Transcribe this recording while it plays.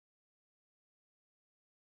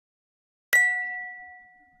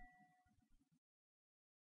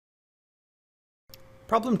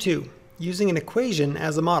Problem 2. Using an equation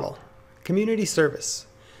as a model. Community service.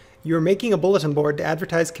 You are making a bulletin board to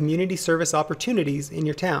advertise community service opportunities in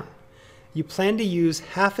your town. You plan to use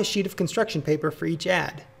half a sheet of construction paper for each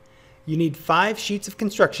ad. You need 5 sheets of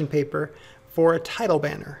construction paper for a title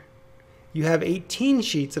banner. You have 18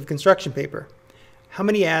 sheets of construction paper. How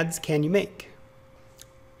many ads can you make?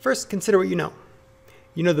 First, consider what you know.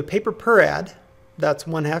 You know the paper per ad, that's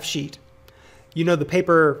 1/2 sheet. You know the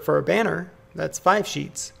paper for a banner, that's 5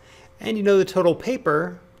 sheets. And you know the total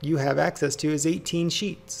paper you have access to is 18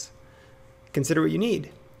 sheets. Consider what you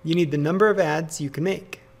need. You need the number of ads you can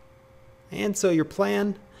make. And so your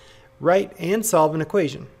plan, write and solve an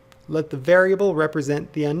equation. Let the variable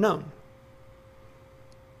represent the unknown.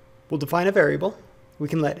 We'll define a variable. We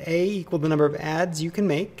can let A equal the number of ads you can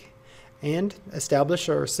make and establish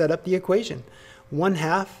or set up the equation.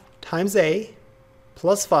 1/2 times A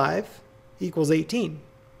plus 5 equals 18.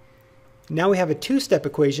 Now we have a 2-step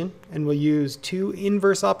equation, and we'll use 2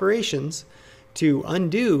 inverse operations to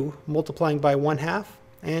undo multiplying by 1/2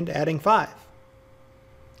 and adding 5.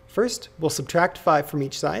 First, we'll subtract 5 from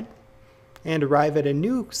each side and arrive at a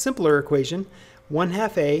new, simpler equation.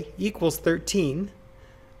 1/2 A equals 13,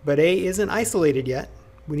 but A isn't isolated yet.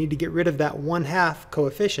 We need to get rid of that 1/2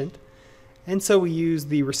 coefficient, and so we use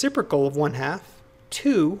the reciprocal of 1/2,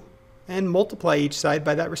 2, and multiply each side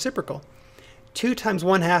by that reciprocal. 2 times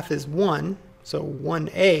 1/2 is 1, so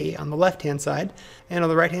 1A on the left-hand side, and on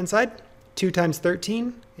the right-hand side, 2 times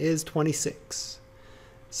 13 is 26.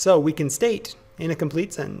 So we can state in a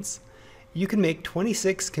complete sentence, you can make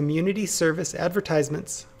 26 community service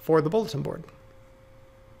advertisements for the bulletin board.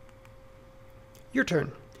 Your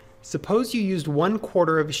turn. Suppose you used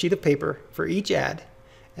 1/4 of a sheet of paper for each ad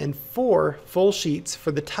and 4 full sheets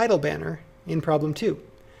for the title banner in problem 2.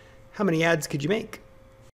 How many ads could you make?